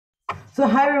So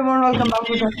hi everyone, welcome back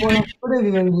to Tepid. Today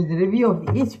we're going to do the review of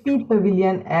the HP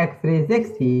Pavilion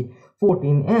X360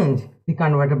 14-inch, the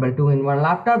convertible 2-in-1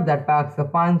 laptop that packs a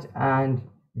punch and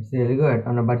it's really good.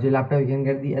 On a budget laptop, you can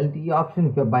get the LTE option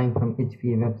if you're buying from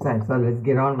HP website. So let's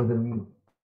get on with the review.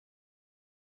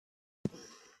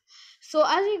 So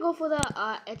as we go for the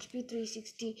HP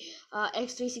 360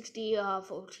 X360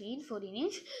 14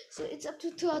 inch, so it's up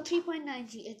to 3.9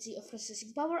 GHz of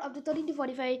processing power, up to 13 to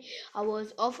 45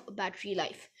 hours of battery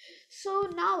life. So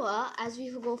now as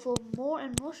we go for more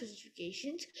and more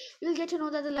specifications, you'll get to know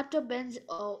that the laptop bends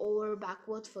over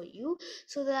backwards for you,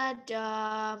 so that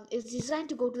it's designed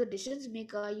to go to the distance,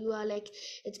 make you are like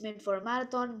it's meant for a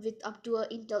marathon with up to a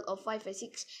Intel of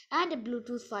 556 and a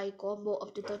Bluetooth 5 combo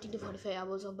up to 13 to 45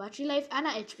 hours of battery life and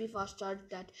a HP fast charge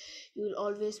that you will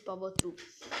always power through.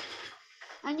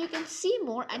 And you can see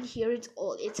more and hear it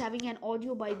all. It's having an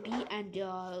audio by B and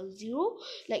zero,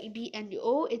 like B and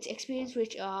O. It's experience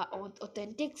rich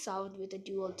authentic sound with a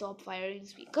dual top firing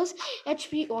speakers,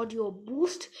 HP audio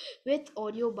boost with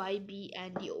audio by B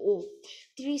and O,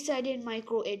 three-sided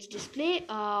micro edge display,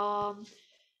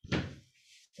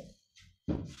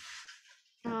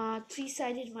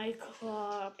 three-sided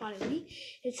micro pardon me,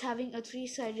 it's having a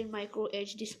three-sided micro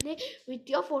edge display with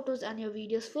your photos and your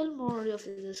videos film more of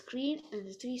the screen, and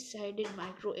the three-sided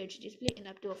micro edge display in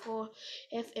up to a 4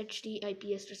 FHD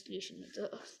IPS resolution with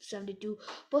a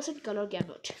 72% color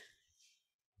gamut.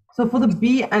 So for the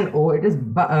B and O,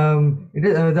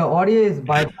 the audio is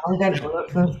by Sound and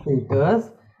Electron speakers,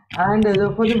 and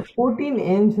for the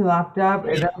 14-inch laptop,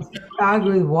 it is packed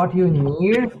with what you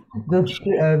need.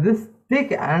 This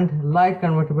thick and light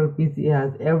convertible PC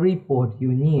has every port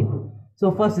you need. So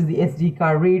first is the SD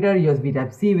card reader, USB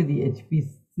Type C with the HP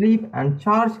Sleep and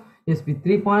Charge, USB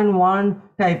 3.1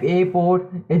 Type A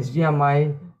port,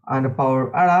 HDMI, and a power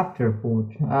adapter port.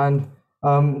 And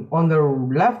on the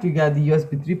left, you get the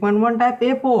USB 3.1 Type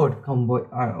A port combo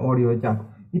audio jack.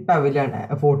 The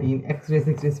Pavilion 14 X-ray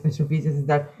 60 special features is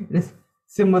that it is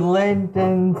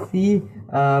simultaneously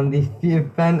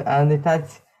the pen and the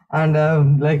touch,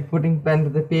 and like putting pen to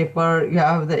the paper. You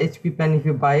have the HP pen if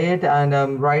you buy it,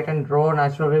 and write and draw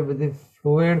naturally with the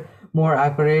fluid, more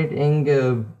accurate ink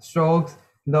strokes.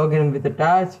 Log in with the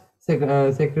touch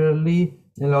securely.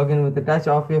 Log in with the touch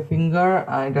of your finger,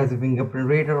 and it has a fingerprint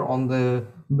reader on the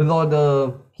below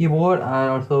the keyboard, and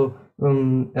also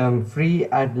free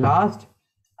at last.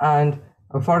 And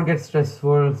forget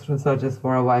stressful searches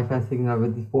for a Wi-Fi signal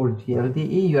with the 4G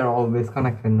LTE. You are always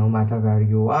connected no matter where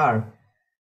you are.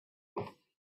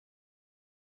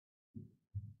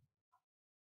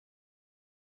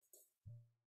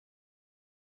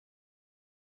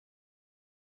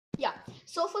 Yeah,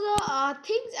 so for the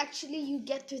things actually you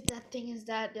get with that thing is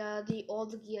that the all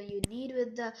the gear you need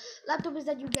with the laptop is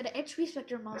that you get a HP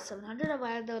Spectre mouse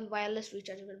 700, the wireless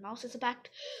rechargeable mouse. It's packed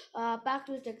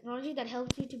with technology that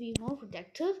helps you to be more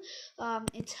protective.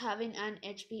 It's having an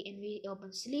HP NV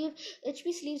open sleeve.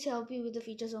 HP sleeves help you with the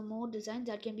features of more designs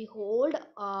that can be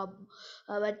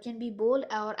that can be bold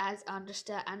or as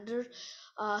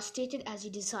stated as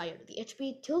you desire. The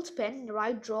HP tilt pen,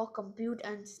 write, draw, compute,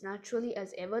 and naturally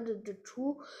as ever the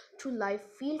true to life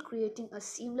feel, creating a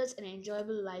seamless and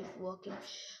enjoyable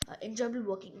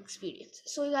working experience.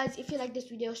 So, you guys, if you like this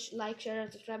video, like, share, and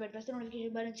subscribe, and press the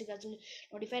notification button so you guys will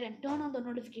notified, and turn on the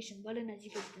notification button as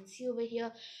you guys can see over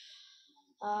here.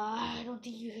 I don't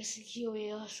think you guys can see over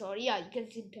here. Sorry, yeah, you can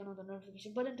see turn on the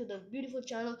notification button to the beautiful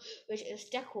channel which is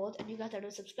Tech World, and you guys have to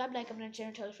subscribe, like, comment, and share,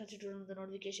 and tell your friends to turn on the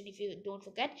notification. If you don't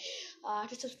forget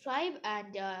to subscribe,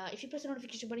 and if you press the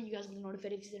notification button, you guys will be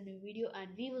notified if there's a new video, and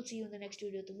we will see you in the next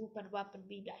video. The whoop and wap and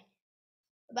be back.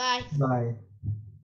 Bye. Bye.